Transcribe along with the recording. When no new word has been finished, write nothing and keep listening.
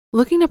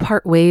Looking to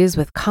part ways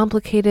with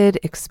complicated,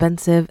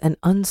 expensive, and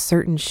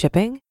uncertain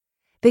shipping?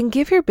 Then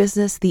give your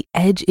business the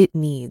edge it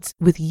needs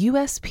with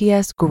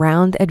USPS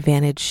Ground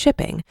Advantage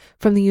shipping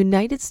from the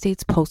United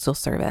States Postal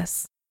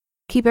Service.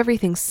 Keep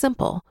everything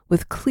simple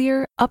with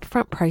clear,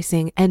 upfront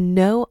pricing and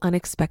no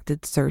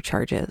unexpected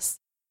surcharges.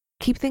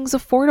 Keep things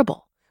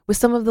affordable with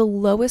some of the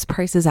lowest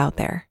prices out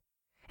there.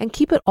 And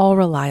keep it all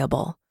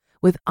reliable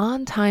with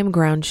on-time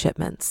ground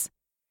shipments.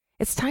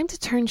 It's time to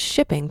turn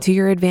shipping to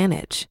your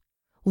advantage.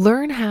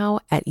 Learn how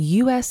at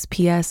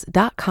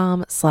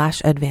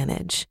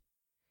USPS.com/advantage.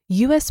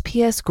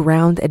 USPS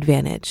Ground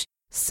Advantage.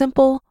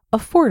 Simple,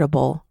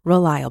 affordable,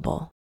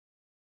 reliable.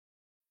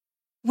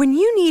 When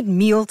you need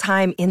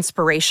mealtime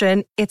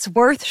inspiration, it's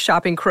worth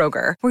shopping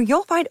Kroger, where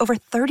you'll find over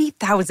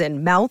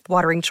 30,000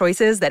 mouth-watering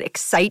choices that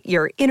excite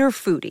your inner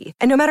foodie.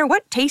 And no matter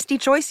what tasty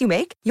choice you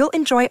make, you'll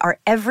enjoy our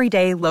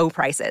everyday low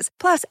prices,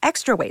 plus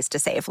extra ways to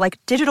save, like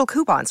digital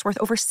coupons worth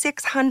over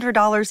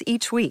 $600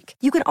 each week.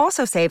 You can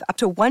also save up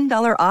to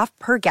 $1 off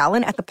per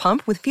gallon at the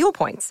pump with fuel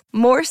points.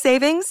 More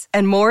savings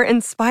and more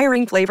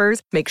inspiring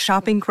flavors make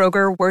shopping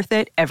Kroger worth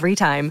it every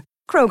time.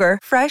 Kroger,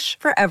 fresh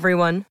for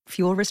everyone.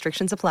 Fuel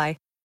restrictions apply.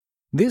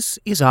 This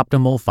is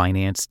Optimal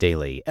Finance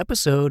Daily,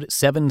 episode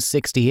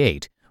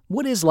 768.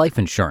 What is life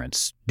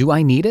insurance? Do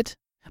I need it?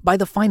 By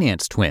the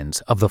Finance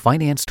Twins of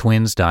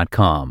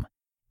thefinancetwins.com.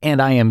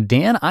 And I am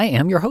Dan. I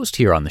am your host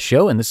here on the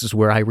show, and this is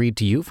where I read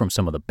to you from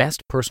some of the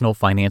best personal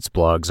finance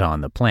blogs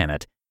on the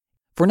planet.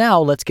 For now,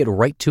 let's get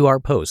right to our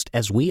post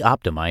as we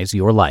optimize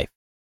your life.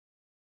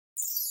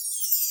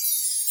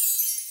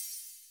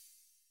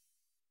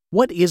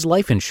 What is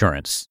life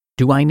insurance?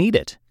 Do I need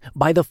it?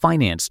 By the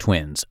Finance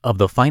Twins of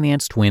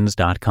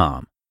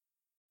thefinancetwins.com.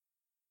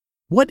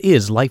 What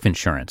is life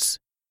insurance?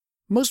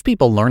 Most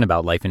people learn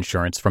about life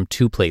insurance from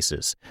two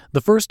places. The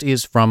first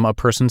is from a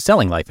person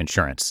selling life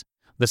insurance.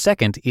 The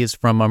second is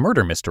from a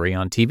murder mystery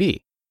on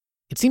TV.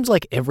 It seems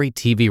like every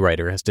TV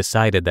writer has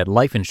decided that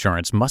life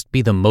insurance must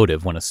be the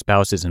motive when a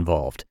spouse is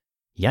involved.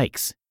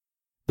 Yikes.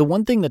 The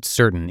one thing that's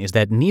certain is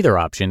that neither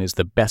option is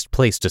the best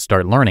place to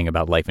start learning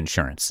about life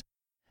insurance.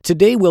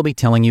 Today we'll be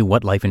telling you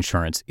what life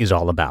insurance is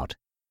all about.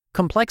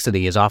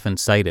 Complexity is often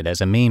cited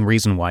as a main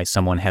reason why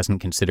someone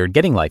hasn't considered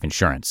getting life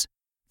insurance.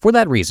 For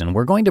that reason,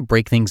 we're going to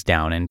break things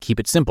down and keep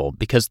it simple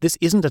because this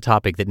isn't a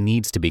topic that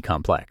needs to be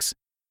complex.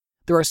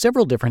 There are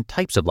several different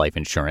types of life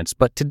insurance,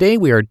 but today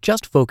we are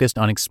just focused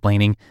on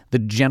explaining the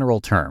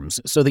general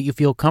terms so that you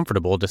feel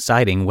comfortable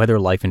deciding whether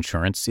life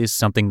insurance is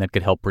something that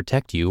could help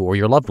protect you or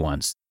your loved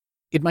ones.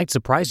 It might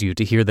surprise you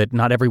to hear that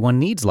not everyone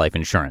needs life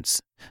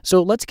insurance.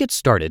 So let's get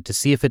started to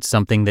see if it's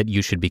something that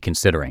you should be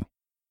considering.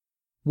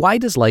 Why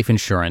does life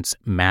insurance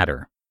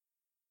matter?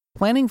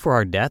 Planning for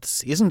our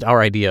deaths isn't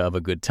our idea of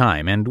a good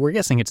time, and we're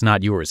guessing it's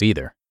not yours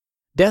either.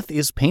 Death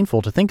is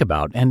painful to think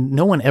about, and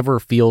no one ever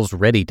feels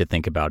ready to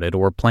think about it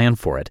or plan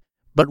for it.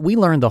 But we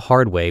learned the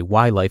hard way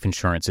why life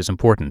insurance is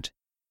important.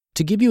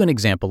 To give you an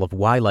example of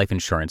why life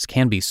insurance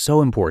can be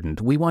so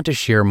important, we want to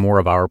share more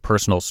of our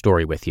personal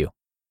story with you.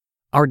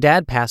 Our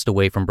dad passed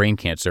away from brain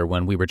cancer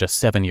when we were just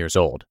 7 years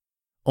old.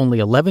 Only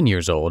 11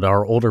 years old,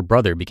 our older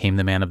brother became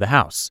the man of the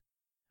house.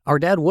 Our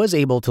dad was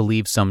able to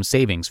leave some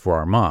savings for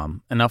our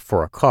mom, enough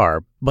for a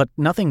car, but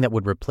nothing that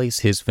would replace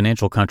his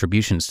financial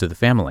contributions to the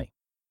family.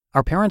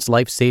 Our parents'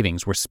 life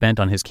savings were spent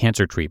on his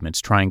cancer treatments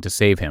trying to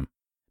save him.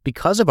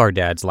 Because of our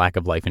dad's lack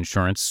of life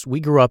insurance, we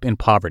grew up in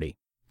poverty.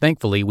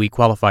 Thankfully, we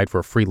qualified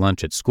for free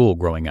lunch at school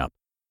growing up.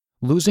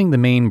 Losing the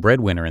main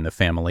breadwinner in the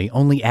family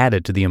only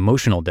added to the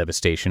emotional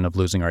devastation of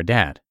losing our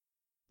dad.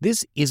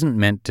 This isn't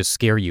meant to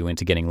scare you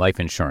into getting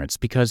life insurance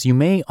because you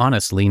may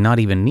honestly not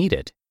even need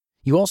it.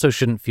 You also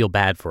shouldn't feel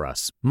bad for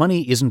us.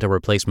 Money isn't a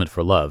replacement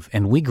for love,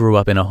 and we grew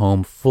up in a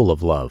home full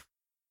of love.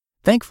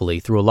 Thankfully,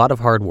 through a lot of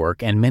hard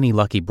work and many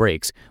lucky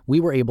breaks,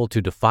 we were able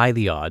to defy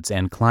the odds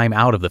and climb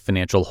out of the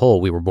financial hole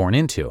we were born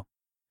into.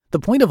 The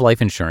point of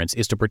life insurance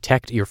is to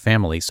protect your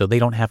family so they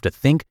don't have to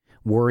think,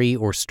 worry,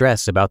 or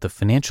stress about the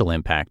financial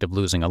impact of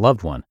losing a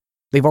loved one.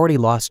 They've already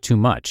lost too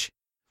much.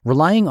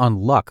 Relying on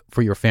luck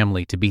for your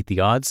family to beat the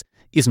odds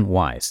isn't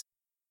wise.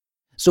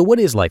 So what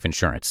is life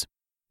insurance?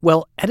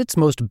 Well, at its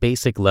most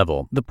basic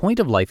level, the point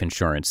of life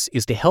insurance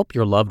is to help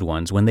your loved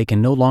ones when they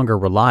can no longer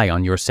rely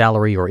on your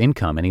salary or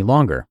income any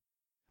longer.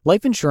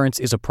 Life insurance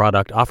is a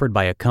product offered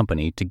by a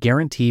company to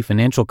guarantee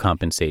financial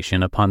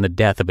compensation upon the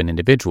death of an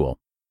individual.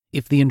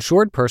 If the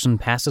insured person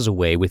passes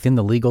away within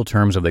the legal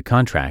terms of the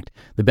contract,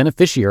 the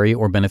beneficiary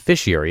or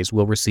beneficiaries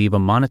will receive a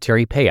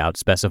monetary payout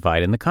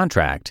specified in the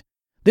contract.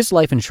 This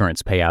life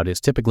insurance payout is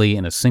typically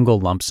in a single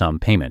lump sum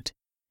payment.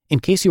 In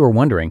case you were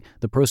wondering,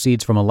 the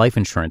proceeds from a life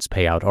insurance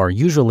payout are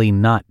usually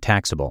not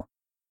taxable.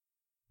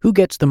 Who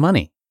gets the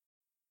money?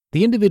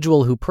 The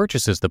individual who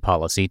purchases the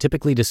policy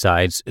typically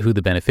decides who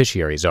the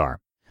beneficiaries are.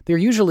 They're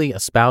usually a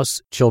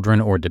spouse,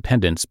 children, or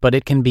dependents, but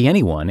it can be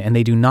anyone and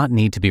they do not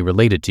need to be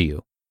related to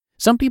you.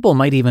 Some people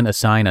might even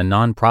assign a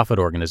nonprofit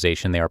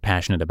organization they are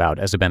passionate about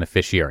as a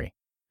beneficiary.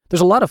 There's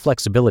a lot of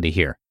flexibility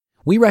here.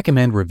 We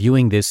recommend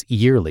reviewing this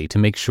yearly to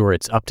make sure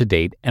it's up to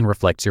date and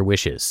reflects your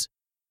wishes.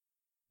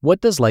 What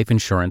does life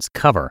insurance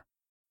cover?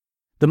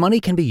 The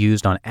money can be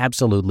used on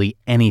absolutely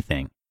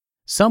anything.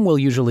 Some will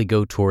usually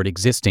go toward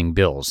existing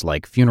bills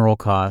like funeral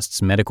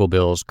costs, medical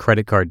bills,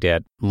 credit card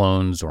debt,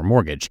 loans, or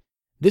mortgage.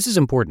 This is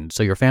important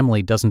so your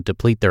family doesn't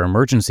deplete their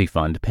emergency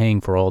fund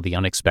paying for all the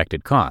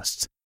unexpected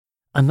costs.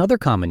 Another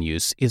common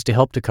use is to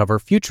help to cover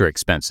future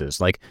expenses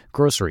like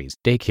groceries,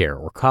 daycare,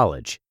 or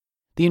college.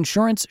 The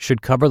insurance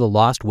should cover the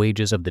lost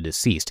wages of the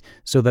deceased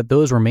so that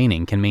those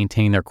remaining can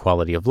maintain their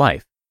quality of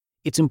life.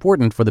 It's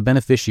important for the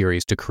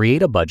beneficiaries to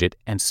create a budget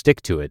and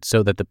stick to it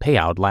so that the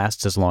payout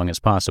lasts as long as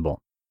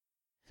possible.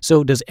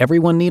 So, does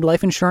everyone need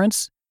life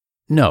insurance?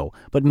 No,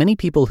 but many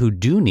people who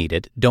do need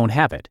it don't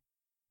have it.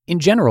 In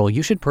general,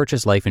 you should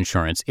purchase life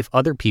insurance if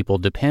other people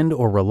depend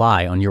or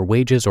rely on your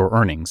wages or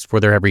earnings for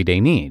their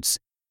everyday needs.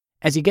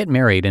 As you get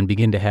married and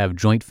begin to have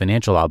joint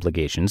financial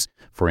obligations,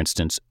 for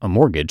instance, a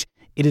mortgage,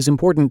 it is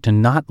important to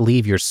not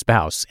leave your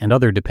spouse and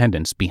other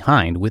dependents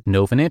behind with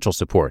no financial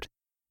support.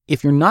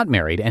 If you're not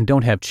married and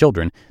don't have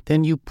children,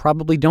 then you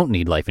probably don't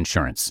need life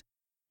insurance.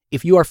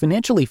 If you are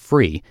financially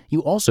free,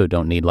 you also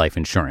don't need life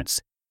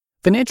insurance.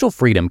 Financial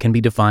freedom can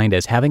be defined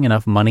as having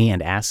enough money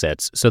and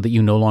assets so that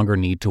you no longer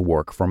need to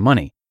work for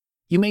money.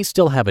 You may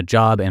still have a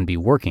job and be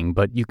working,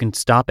 but you can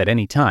stop at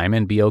any time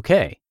and be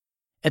okay.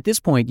 At this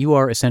point, you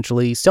are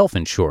essentially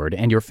self-insured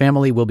and your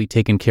family will be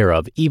taken care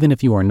of even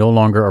if you are no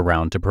longer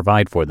around to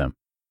provide for them.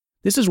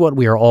 This is what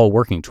we are all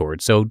working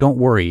towards, so don't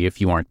worry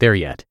if you aren't there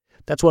yet.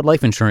 That's what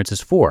life insurance is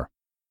for.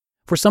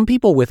 For some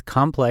people with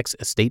complex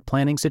estate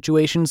planning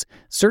situations,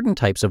 certain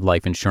types of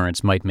life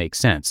insurance might make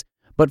sense,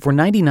 but for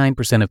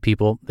 99% of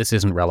people, this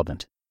isn't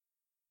relevant.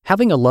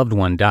 Having a loved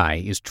one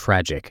die is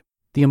tragic.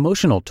 The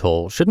emotional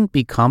toll shouldn't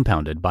be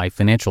compounded by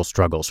financial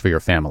struggles for your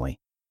family.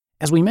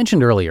 As we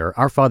mentioned earlier,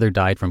 our father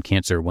died from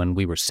cancer when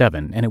we were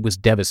 7, and it was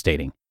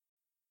devastating.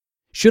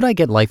 Should I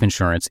get life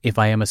insurance if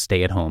I am a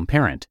stay-at-home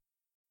parent?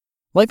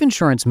 Life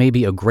insurance may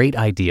be a great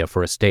idea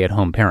for a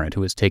stay-at-home parent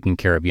who is taking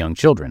care of young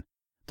children.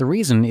 The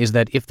reason is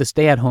that if the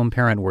stay-at-home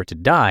parent were to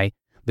die,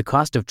 the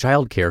cost of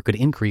childcare could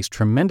increase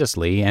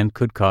tremendously and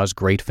could cause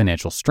great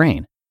financial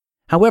strain.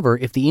 However,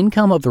 if the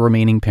income of the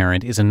remaining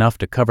parent is enough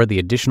to cover the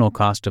additional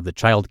cost of the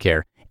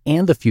childcare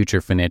and the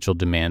future financial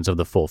demands of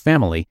the full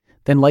family,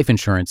 then life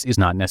insurance is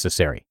not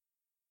necessary.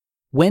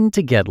 When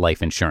to get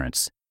life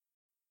insurance?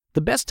 The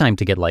best time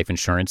to get life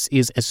insurance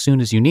is as soon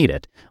as you need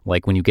it,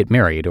 like when you get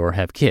married or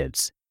have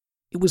kids.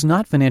 It was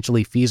not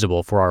financially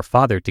feasible for our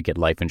father to get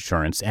life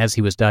insurance as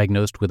he was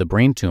diagnosed with a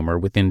brain tumor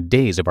within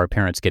days of our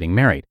parents getting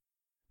married.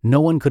 No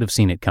one could have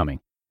seen it coming.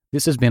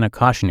 This has been a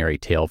cautionary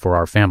tale for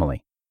our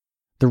family.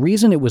 The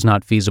reason it was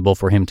not feasible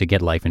for him to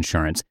get life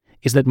insurance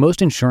is that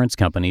most insurance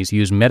companies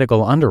use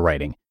medical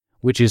underwriting,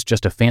 which is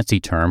just a fancy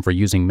term for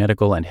using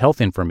medical and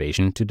health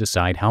information to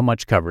decide how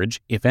much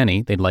coverage, if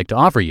any, they'd like to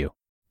offer you.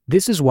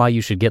 This is why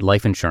you should get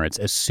life insurance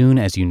as soon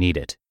as you need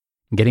it.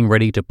 Getting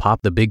ready to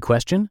pop the big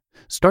question?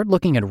 Start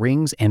looking at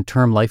rings and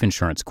term life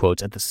insurance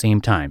quotes at the same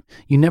time.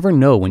 You never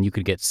know when you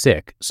could get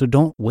sick, so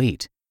don't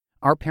wait.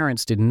 Our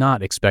parents did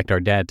not expect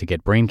our dad to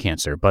get brain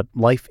cancer, but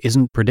life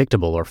isn't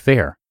predictable or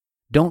fair.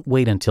 Don't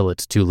wait until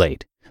it's too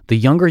late. The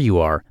younger you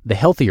are, the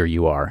healthier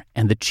you are,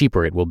 and the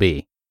cheaper it will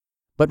be.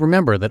 But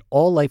remember that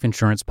all life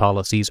insurance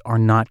policies are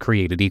not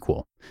created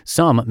equal.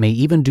 Some may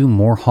even do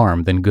more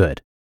harm than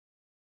good.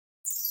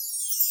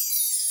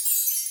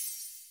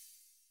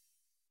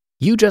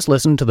 You just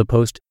listened to the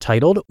post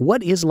titled,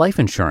 "What is Life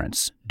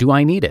Insurance? Do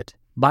I Need It?"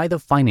 by the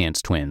Finance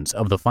Twins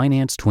of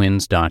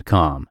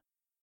thefinancetwins.com.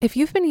 If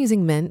you've been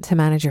using Mint to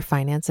manage your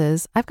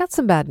finances, I've got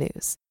some bad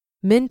news.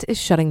 Mint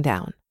is shutting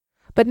down.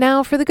 But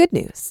now for the good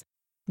news.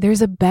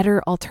 There's a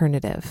better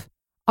alternative.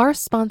 Our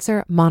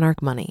sponsor,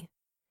 Monarch Money.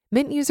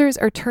 Mint users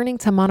are turning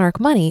to Monarch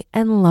Money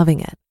and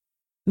loving it.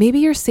 Maybe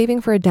you're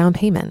saving for a down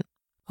payment,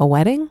 a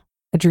wedding,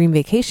 a dream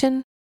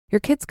vacation, your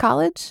kid's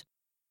college.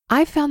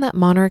 I've found that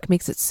Monarch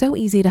makes it so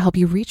easy to help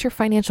you reach your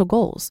financial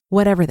goals,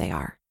 whatever they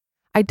are.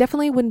 I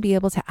definitely wouldn't be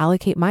able to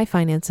allocate my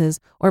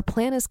finances or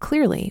plan as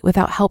clearly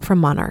without help from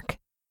Monarch.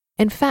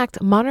 In fact,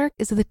 Monarch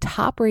is the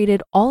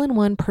top-rated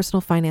all-in-one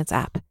personal finance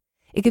app.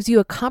 It gives you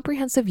a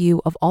comprehensive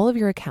view of all of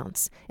your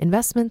accounts,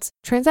 investments,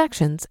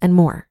 transactions, and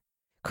more.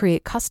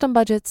 Create custom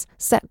budgets,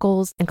 set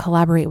goals, and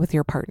collaborate with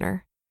your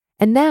partner.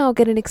 And now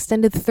get an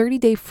extended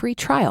 30-day free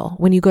trial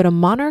when you go to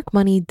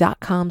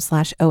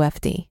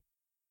monarchmoney.com/OFD.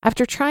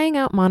 After trying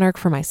out Monarch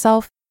for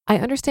myself, I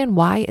understand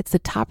why it's the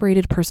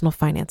top-rated personal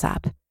finance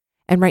app.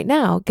 And right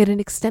now, get an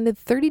extended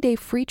 30-day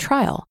free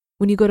trial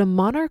when you go to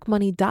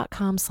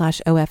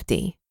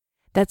monarchmoney.com/OFD.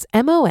 That's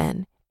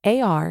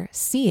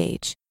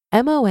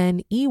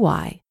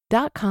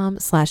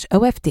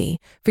monarchmoney.com/OFD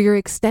for your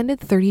extended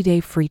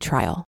 30-day free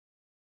trial.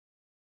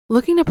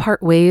 Looking to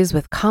part ways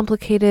with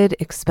complicated,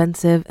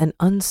 expensive, and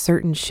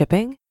uncertain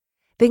shipping?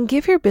 Then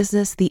give your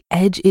business the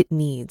edge it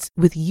needs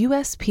with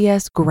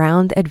USPS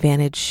Ground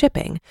Advantage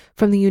shipping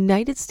from the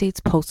United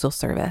States Postal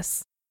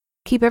Service.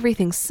 Keep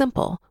everything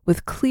simple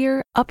with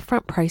clear,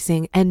 upfront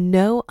pricing and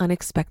no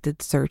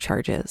unexpected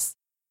surcharges.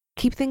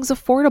 Keep things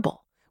affordable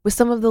with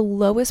some of the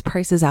lowest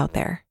prices out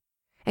there.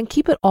 And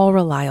keep it all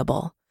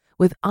reliable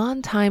with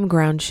on-time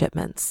ground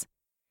shipments.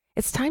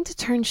 It's time to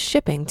turn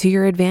shipping to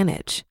your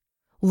advantage.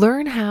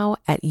 Learn how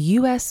at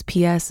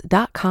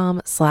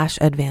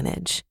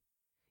USPS.com/advantage.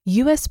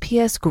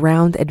 USPS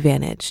Ground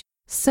Advantage.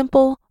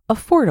 Simple,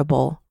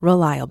 affordable,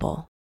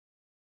 reliable.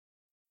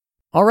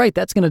 All right,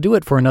 that's going to do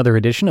it for another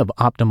edition of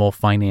Optimal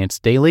Finance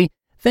Daily.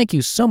 Thank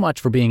you so much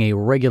for being a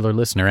regular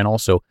listener and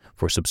also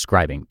for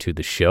subscribing to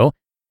the show.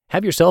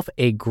 Have yourself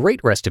a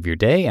great rest of your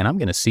day, and I'm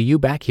going to see you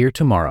back here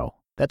tomorrow.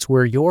 That's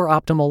where your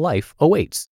optimal life awaits.